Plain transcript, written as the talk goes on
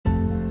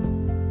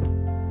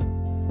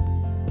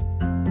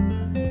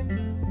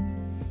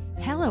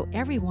Hello,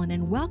 everyone,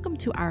 and welcome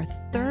to our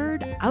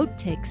third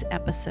Outtakes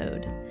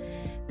episode.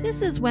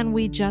 This is when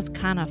we just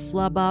kind of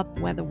flub up,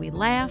 whether we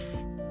laugh,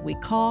 we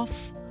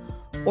cough,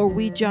 or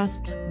we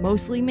just,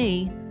 mostly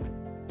me,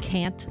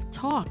 can't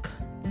talk.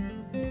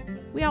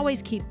 We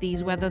always keep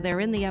these, whether they're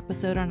in the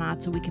episode or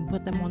not, so we can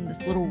put them on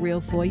this little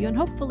reel for you and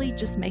hopefully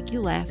just make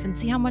you laugh and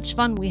see how much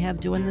fun we have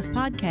doing this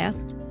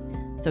podcast.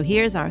 So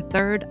here's our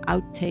third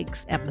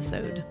Outtakes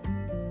episode.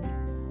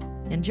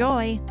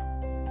 Enjoy!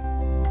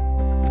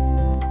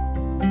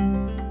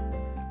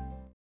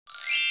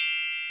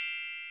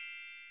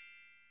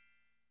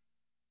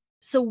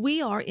 So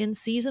we are in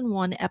season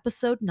 1,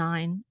 episode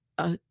 9.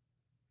 Are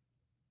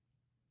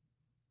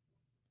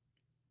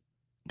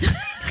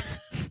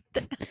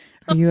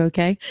you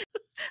okay?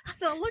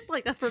 I looked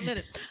like that for a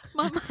minute.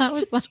 Mom, I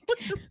was like,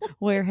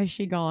 where has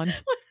she gone?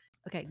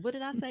 okay, what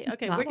did I say?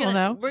 Okay, I we're don't gonna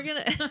know. we're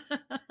gonna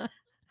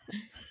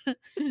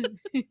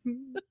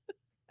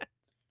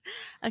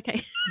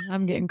okay.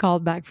 I'm getting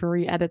called back for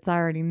re-edits. I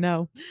already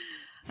know.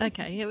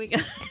 Okay, here we go.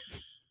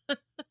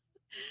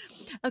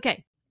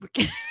 Okay, we're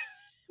gonna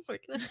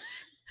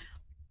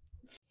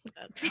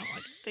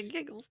the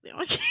giggles now.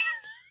 I can't.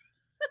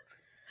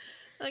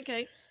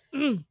 Okay.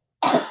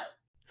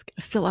 It's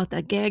gonna fill out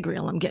that gag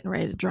reel I'm getting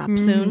ready to drop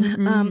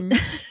soon.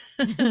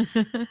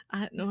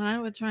 I when I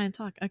would try and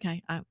talk.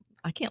 Okay,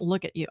 I can't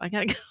look at you. I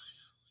gotta go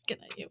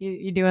looking at you.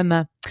 You're doing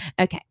the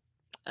okay.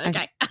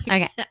 Okay.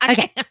 Okay.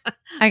 Okay.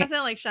 I sound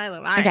like Shiloh.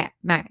 All right. Okay.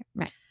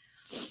 Right.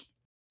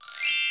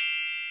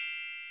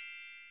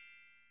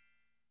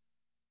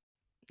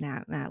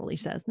 Now Natalie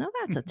says, "No,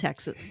 that's a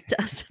Texas,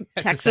 That's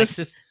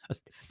Texas,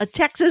 a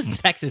Texas."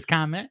 Texas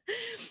comment.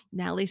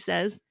 Natalie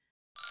says,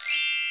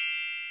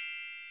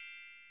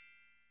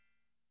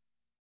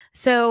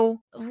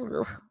 So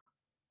I'm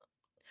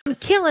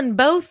killing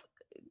both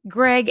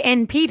Greg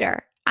and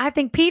Peter. I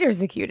think Peter's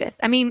the cutest.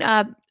 I mean,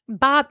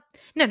 Bob.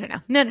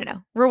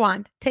 No.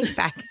 Rewind. Take it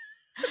back.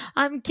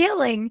 I'm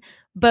killing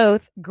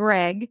both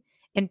Greg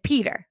and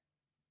Peter.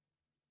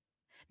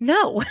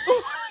 No.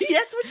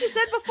 "That's what you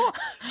said before."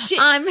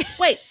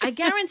 Wait, I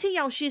guarantee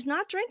y'all, she's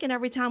not drinking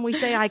every time we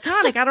say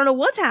iconic. I don't know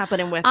what's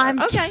happening with her.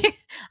 Okay.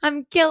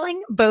 I'm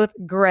killing both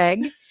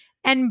Greg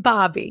and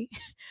Bobby.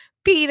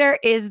 Peter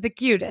is the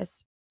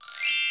cutest.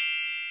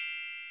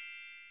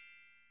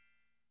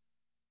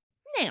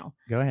 Now,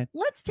 Go ahead.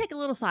 let's take a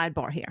little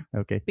sidebar here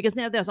Okay. because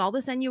now there's all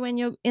this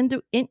innuendo.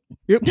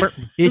 Yep.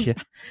 Issue.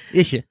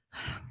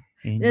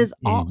 There's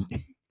all.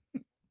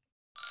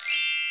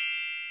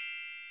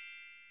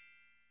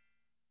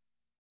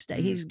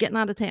 Stay. He's getting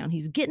out of town.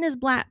 He's getting his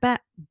black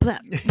bat.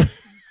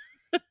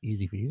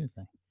 Easy for you to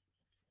say.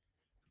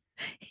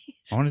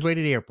 On his way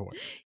to the airport.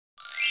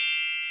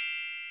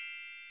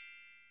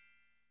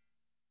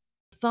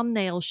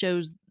 Thumbnail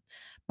shows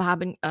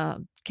Bob and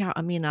Carol.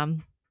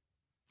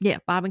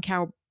 Bob and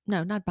Carol.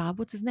 No, not Bob.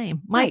 What's his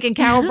name? Mike and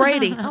Carol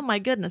Brady. Oh my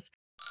goodness.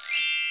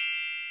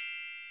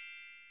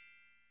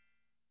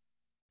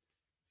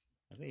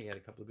 I think you had a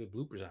couple of good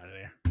bloopers out of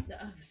there.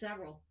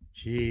 Several.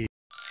 Gee.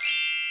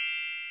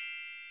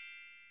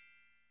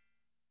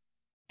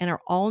 And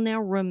are all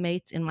now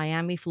roommates in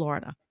Miami,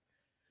 Florida.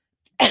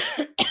 I'm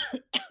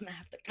gonna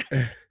have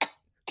to.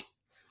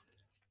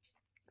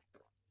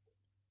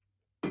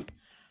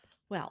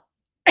 Well,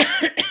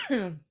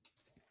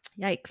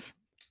 yikes.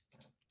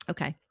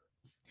 Okay.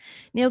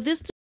 Now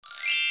this.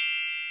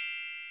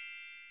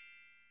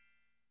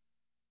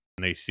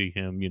 They see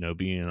him,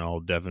 being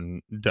all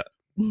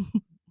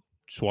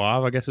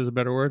suave, I guess is a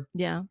better word,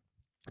 Yeah.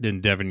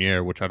 than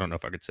debonair, which I don't know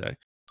if I could say.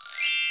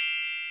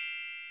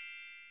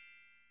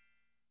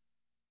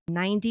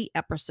 90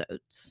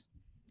 episodes.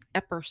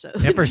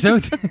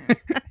 Episodes?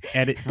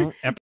 Edit.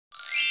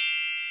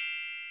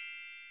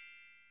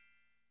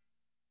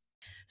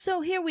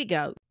 So here we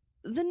go.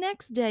 The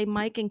next day,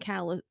 Mike and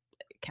Callus.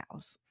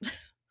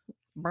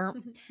 Burp.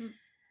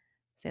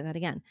 Say that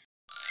again.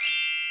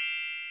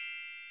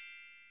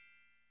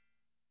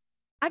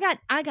 I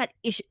got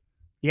issues.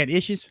 You got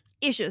issues?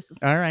 Issues.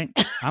 All right.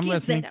 I'm Can't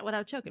listening. say that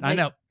without choking. I Wait,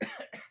 know.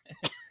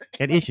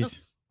 Got issues.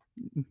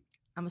 I'm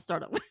gonna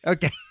start over.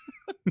 Okay.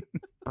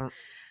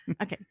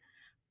 Okay.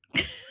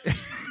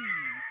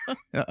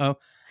 Uh-oh.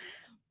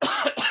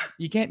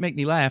 You can't make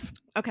me laugh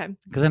Okay.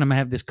 because then I'm going to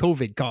have this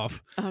COVID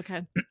cough.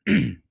 Okay.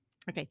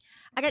 Okay.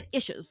 I got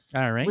issues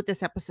All right. with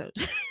this episode.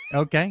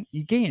 Okay.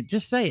 You can't.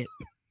 Just say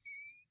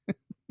it.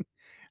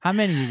 How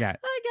many you got?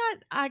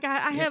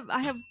 I Yep.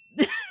 have.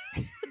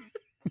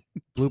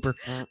 Blooper.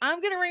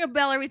 I'm gonna ring a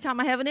bell every time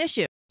I have an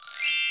issue.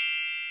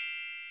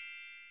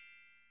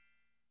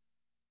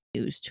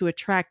 To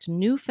attract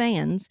new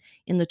fans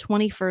in the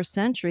 21st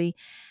century,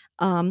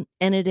 and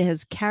it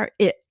has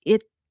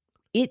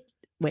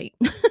wait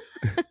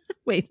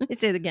wait, let me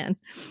say it again.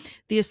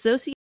 The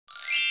association.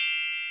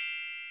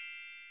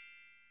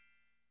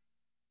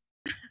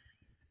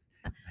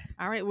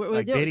 All right, we're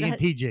Like doing. Betty and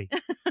TJ.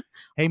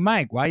 Hey,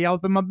 Mike, why y'all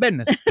up in my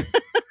business?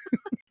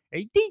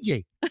 Hey,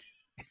 TJ.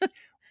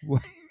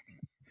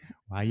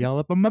 Why y'all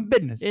up in my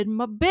business? In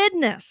my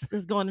business. This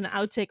is going in the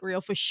outtake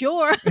reel for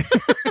sure.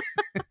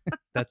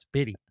 That's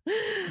pity.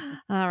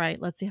 All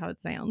right, let's see how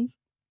it sounds.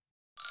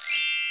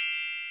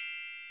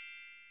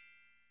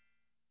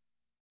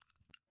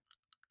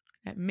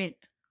 That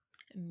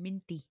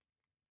minty.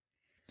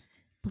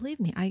 Believe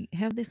me, I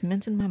have this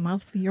mint in my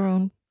mouth for your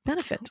own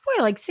benefit.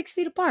 We're like 6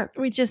 feet apart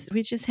We just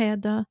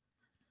had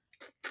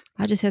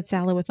I just had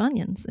salad with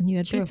onions and you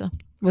had True. pizza.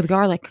 with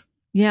garlic.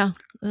 Yeah.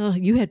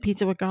 You had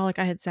pizza with garlic.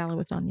 I had salad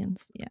with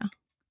onions. Yeah.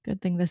 Good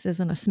thing this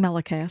isn't a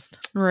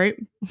smell-a-cast. Right.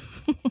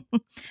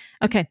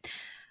 Okay.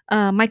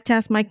 Mic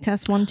test, 1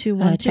 2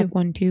 1 2. Check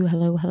 1 2.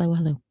 Hello, hello,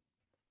 hello.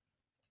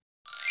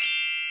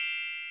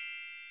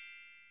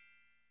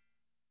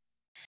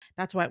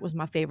 That's why it was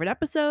my favorite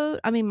episode.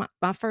 I mean,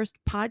 my first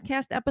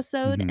podcast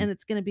episode, Mhm. and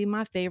it's going to be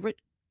my favorite.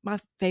 Why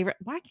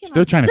can't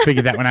Still I? trying to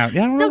figure that one out.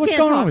 Yeah, I don't know Still what's can't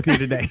going on talk. with you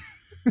today.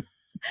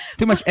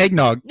 Too much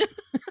eggnog.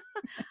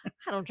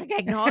 I don't drink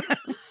eggnog.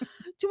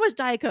 Too much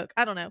Diet Coke.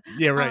 I don't know.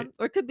 Yeah, right.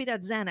 Or it could be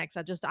that Xanax.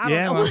 I don't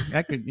yeah, know. well,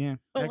 that could, yeah.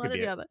 One That or could be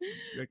the it. other.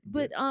 That could be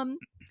But it.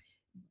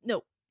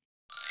 no.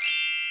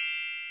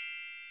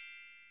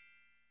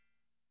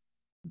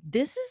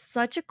 This is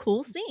such a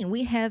cool scene.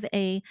 We have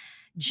a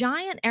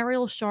giant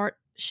aerial shark.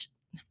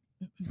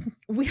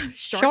 We have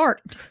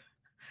Short.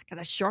 Got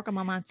that shark on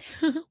my mind.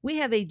 We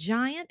have a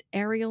giant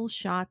aerial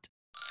shot.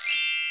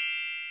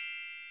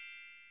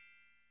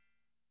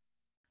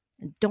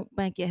 And don't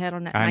bang your head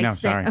on that I mic know,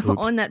 stand. sorry.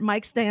 Oops. On that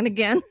mic stand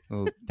again.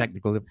 Little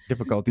technical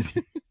difficulties.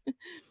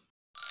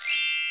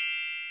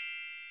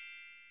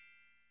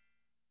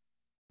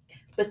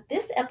 But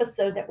this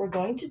episode that we're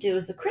going to do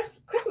is the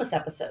Christmas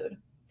episode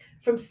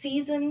from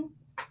season.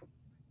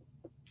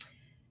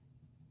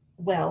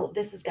 Well,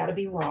 this has got to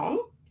be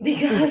wrong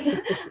because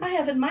I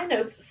have in my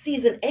notes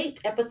season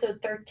 8,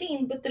 episode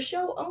 13, but the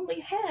show only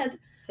had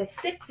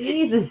 6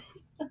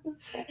 seasons.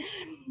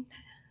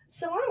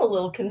 So I'm a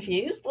little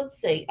confused. Let's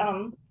see.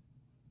 No,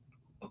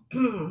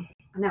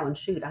 and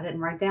shoot, I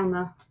didn't write down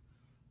the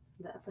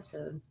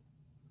episode.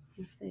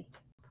 Let's see.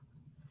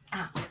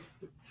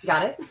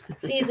 Got it?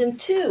 Season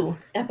 2,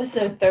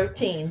 episode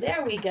 13.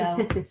 There we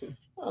go.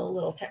 A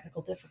little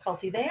technical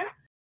difficulty there.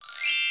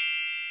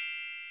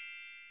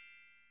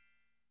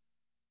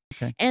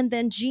 Okay. And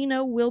then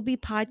Gino will be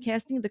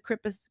podcasting the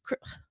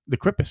The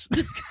Crippus.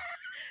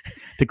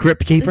 The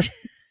Crypt Keeper.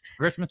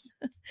 Christmas.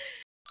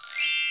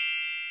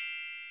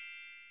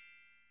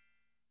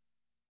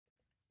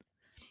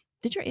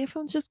 Did your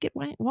earphones just get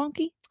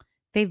wonky?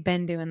 They've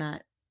been doing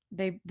that.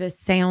 The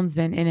sound's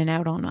been in and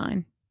out on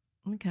mine.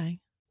 Okay.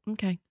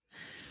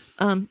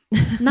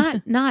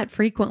 Not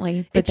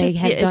frequently, but they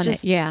had done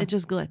it. Yeah. It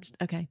just glitched.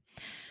 Okay.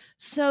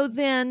 So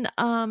then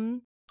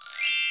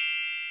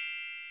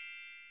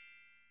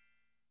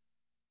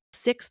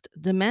sixth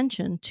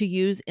dimension to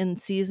use in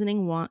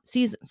seasoning 1.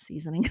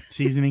 Seasoning.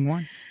 Seasoning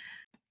 1.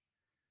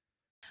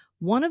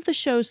 One of the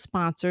show's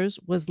sponsors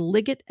was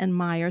Liggett and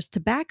Myers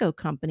Tobacco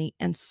Company,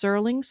 and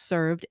Serling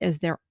served as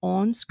their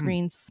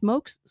on-screen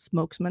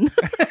spokesman.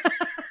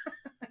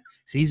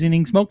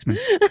 Seasoning spokesman.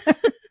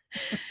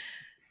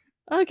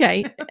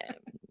 Okay.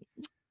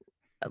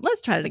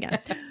 Let's try it again.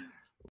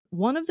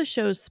 One of the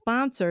show's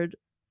sponsored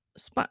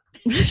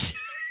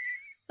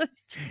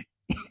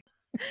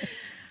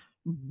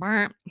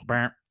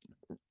Burp.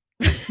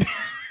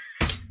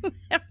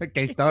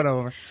 Okay, start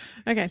over.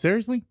 Okay.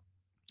 Seriously?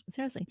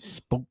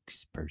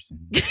 Spokesperson.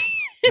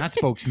 Not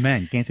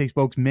spokesman. Can't say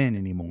spokesman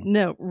anymore.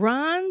 No,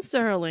 Ron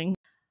Serling,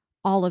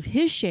 all of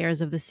his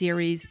shares of the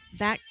series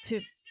back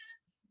to.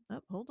 Oh,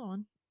 hold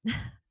on.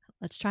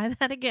 Let's try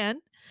that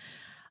again.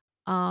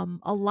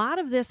 A lot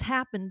of this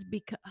happened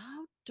because.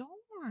 Oh,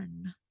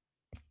 darn.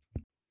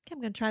 Okay, I'm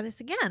going to try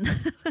this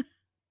again.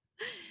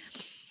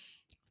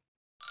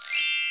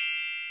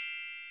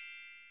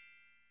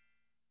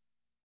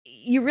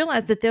 You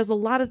realize that there's a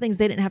lot of things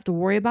they didn't have to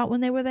worry about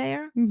when they were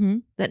there Mm-hmm.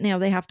 that now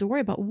they have to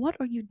worry about. What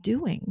are you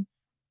doing?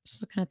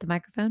 Just looking at the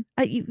microphone.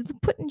 You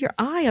putting your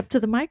eye up to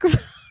the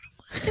microphone.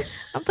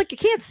 I'm like, you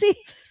can't see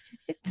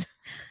it.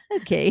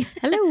 Okay.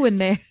 Hello in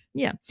there.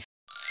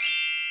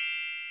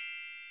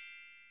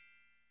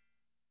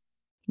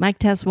 Mic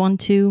test 1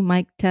 2.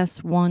 Mic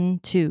test 1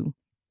 2.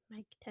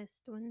 Mic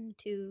test 1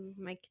 2.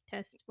 Mic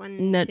test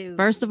 1 No, 2.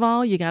 first of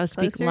all, you got to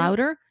speak Closer?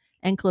 louder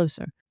and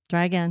closer.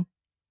 Try again.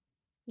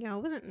 Yeah, I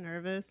wasn't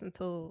nervous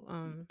until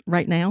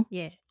Right now.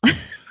 yeah.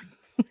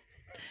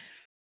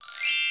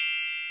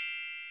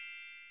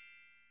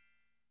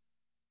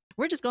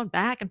 We're just going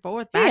back and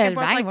forth, back and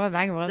forth, like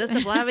back and forth. Sister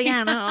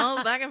Flaviana,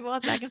 all back and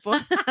forth, back and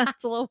forth.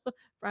 That's a little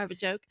private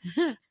joke.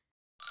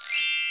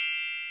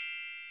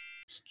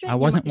 I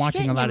wasn't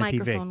watching a straighten lot your of TV.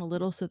 microphone a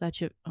little so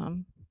that you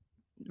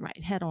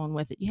right head on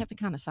with it. You have to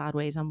kind of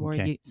sideways. I'm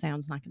worried Okay. your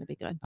sound's not going to be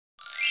good.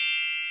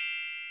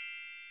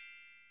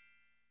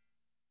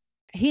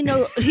 He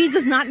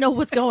does not know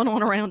what's going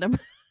on around him.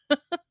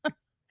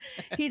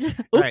 He just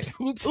Right.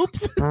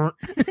 oops.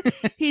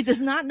 He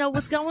does not know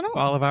what's going on.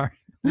 All of our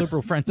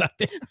liberal friends out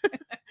there.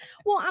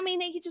 Well, I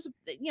mean, he just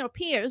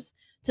appears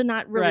to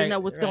not really Right, know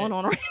what's right. going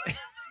on around.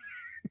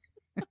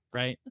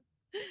 Right.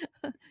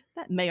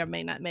 That may or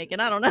may not make it.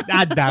 I don't know.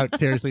 I doubt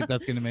seriously if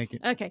that's going to make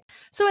it. Okay.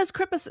 So as a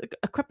Crippus,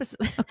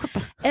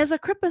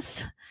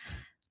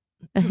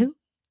 Who?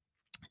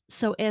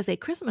 so as a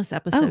Christmas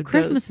episode Oh,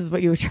 Christmas goes, is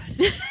what you were trying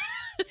to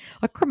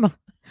a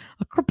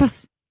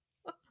Crippus.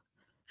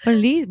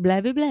 Feliz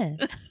blah, blah, blah.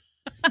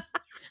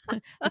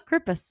 A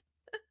Crippus.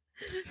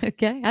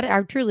 Okay.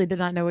 I truly did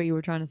not know what you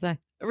were trying to say.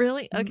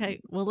 really?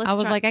 Okay. Well, let's I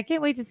was try- like, I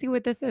can't wait to see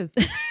what this is.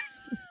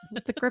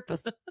 It's a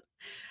Crippus.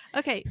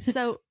 okay.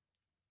 So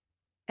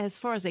as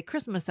far as a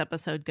Christmas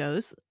episode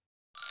goes,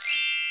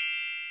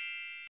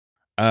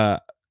 I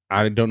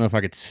don't know if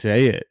I could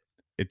say it.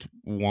 It's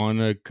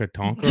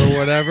Wanakatonka or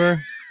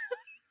whatever.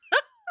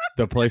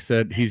 The place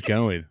that he's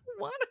going.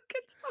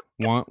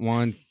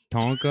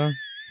 Tonka.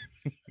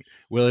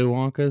 Willy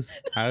Wonka's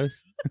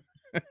house.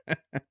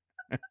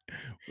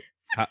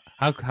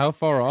 How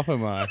far off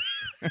am I?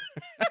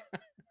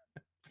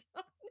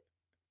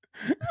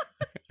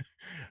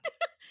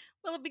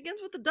 well, it begins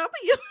with a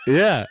W.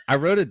 Yeah, I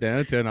wrote it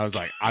down too, and I was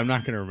like, I'm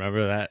not gonna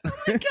remember that. Oh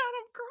my God,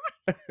 I'm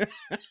crying.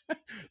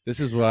 This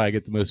is why I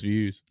get the most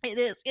views. It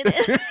is.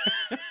 It is.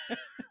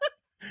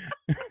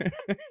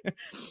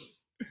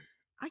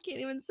 I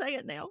can't even say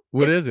it now.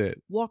 What is it?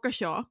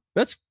 Waukesha.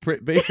 That's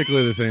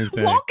basically the same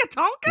thing.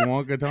 Wonka-tonka?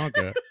 Wonka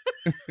Tonka.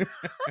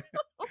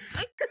 Oh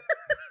my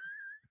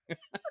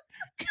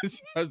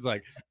 'Cause I was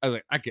like,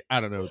 I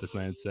don't know what this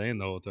man's saying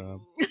the whole time.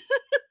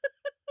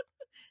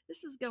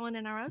 This is going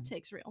in our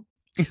outtakes reel,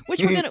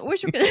 which we're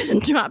gonna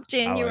drop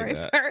January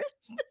that.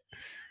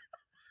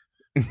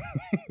 1st.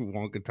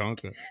 Wonka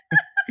Tonka.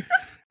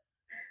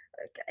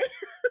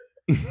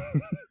 Okay.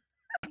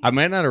 I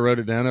might not have wrote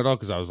it down at all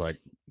because I was like,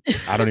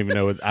 I don't even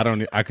know what I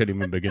couldn't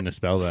even begin to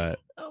spell that.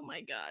 Oh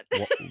my God.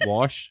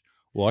 Washa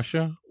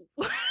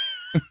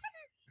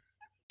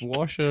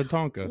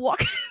Tonka.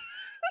 Walk.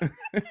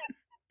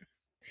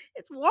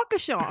 It's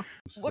Waukesha.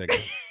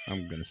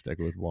 I'm gonna stick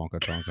with Wonka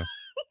Tonka.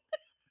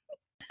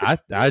 I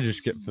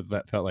just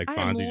felt like I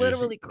am Fonzie.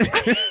 literally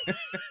crying.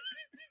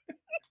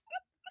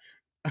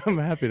 I'm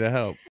happy to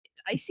help.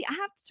 I see. I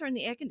have to turn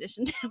the air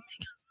conditioner down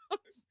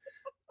because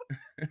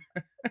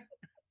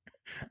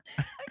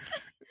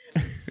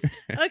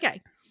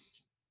okay.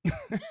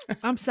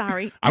 I'm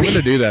sorry. I'm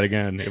gonna do that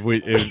again.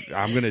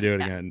 I'm gonna do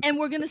it again. And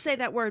we're gonna say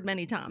that word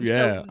many times. Yeah,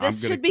 So this I'm gonna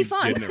should be keep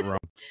fun. getting it wrong.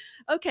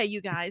 Okay,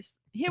 you guys.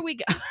 Here we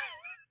go.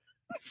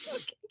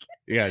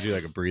 You gotta do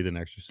like a breathing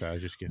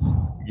exercise. Just get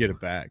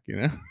it back. You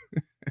know,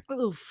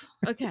 Oof.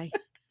 Okay.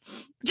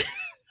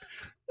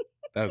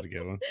 that was a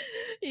good one.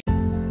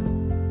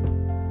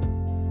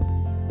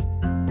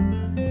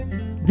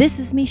 This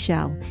is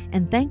Michelle,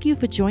 and thank you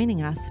for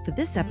joining us for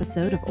this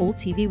episode of Old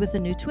TV with a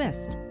New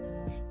Twist.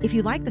 If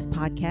you like this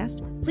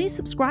podcast, please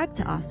subscribe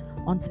to us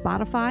on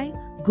Spotify,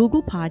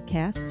 Google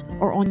Podcasts,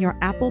 or on your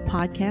Apple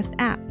Podcast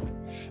app.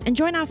 And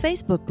join our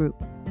Facebook group,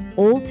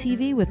 Old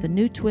TV with a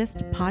New Twist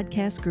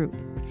podcast group.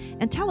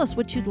 And tell us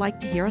what you'd like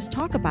to hear us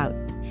talk about,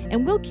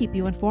 and we'll keep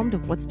you informed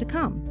of what's to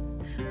come.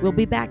 We'll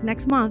be back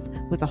next month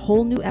with a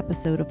whole new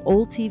episode of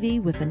Old TV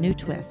with a New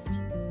Twist.